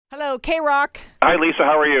Hello, K-Rock. Hi, Lisa.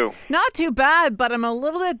 How are you? Not too bad, but I'm a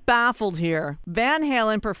little bit baffled here. Van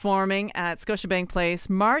Halen performing at Scotiabank Place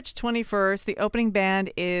March 21st. The opening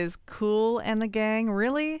band is Kool and the Gang.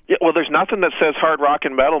 Really? Yeah, well, there's nothing that says hard rock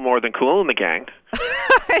and metal more than Kool and the Gang.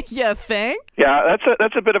 You think? Yeah,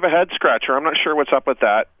 that's a bit of a head scratcher. I'm not sure what's up with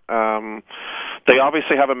that. They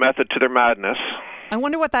obviously have a method to their madness. I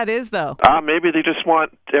wonder what that is, though. Maybe they just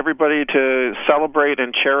want everybody to celebrate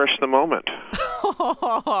and cherish the moment.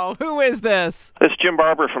 Oh, who is this? It's Jim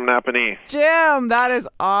Barber from Napanee. Jim, that is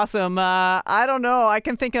awesome. I don't know. I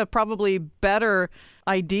can think of probably better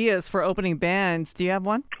ideas for opening bands. Do you have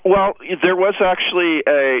one? Well, there was actually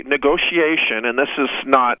a negotiation, and this is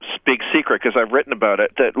not big secret because I've written about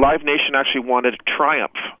it, that Live Nation actually wanted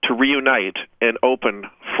Triumph to reunite and open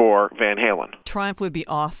for Van Halen. Triumph would be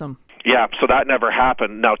awesome. Yeah, so that never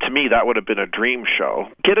happened. Now, to me, that would have been a dream show.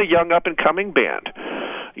 Get a young up-and-coming band.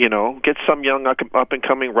 You know, get some young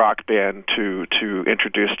up-and-coming rock band to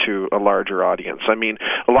introduce to a larger audience. I mean,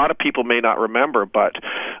 a lot of people may not remember, but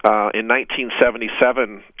in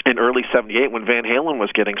 1977 and early 78, when Van Halen was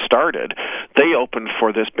getting started, they opened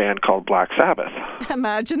for this band called Black Sabbath.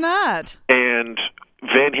 Imagine that. And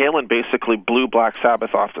Van Halen basically blew Black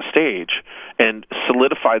Sabbath off the stage and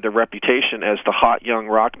solidified their reputation as the hot young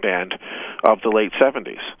rock band of the late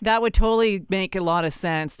 70s. That would totally make a lot of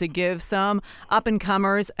sense to give some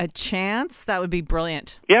up-and-comers a chance. That would be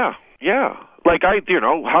brilliant. Yeah. Like,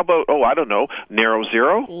 how about, I don't know, Nero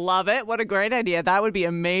Zero? Love it. What a great idea. That would be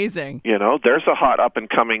amazing. You know, there's a hot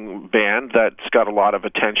up-and-coming band that's got a lot of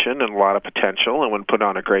attention and a lot of potential and would put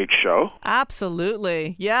on a great show.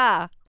 Absolutely. Yeah.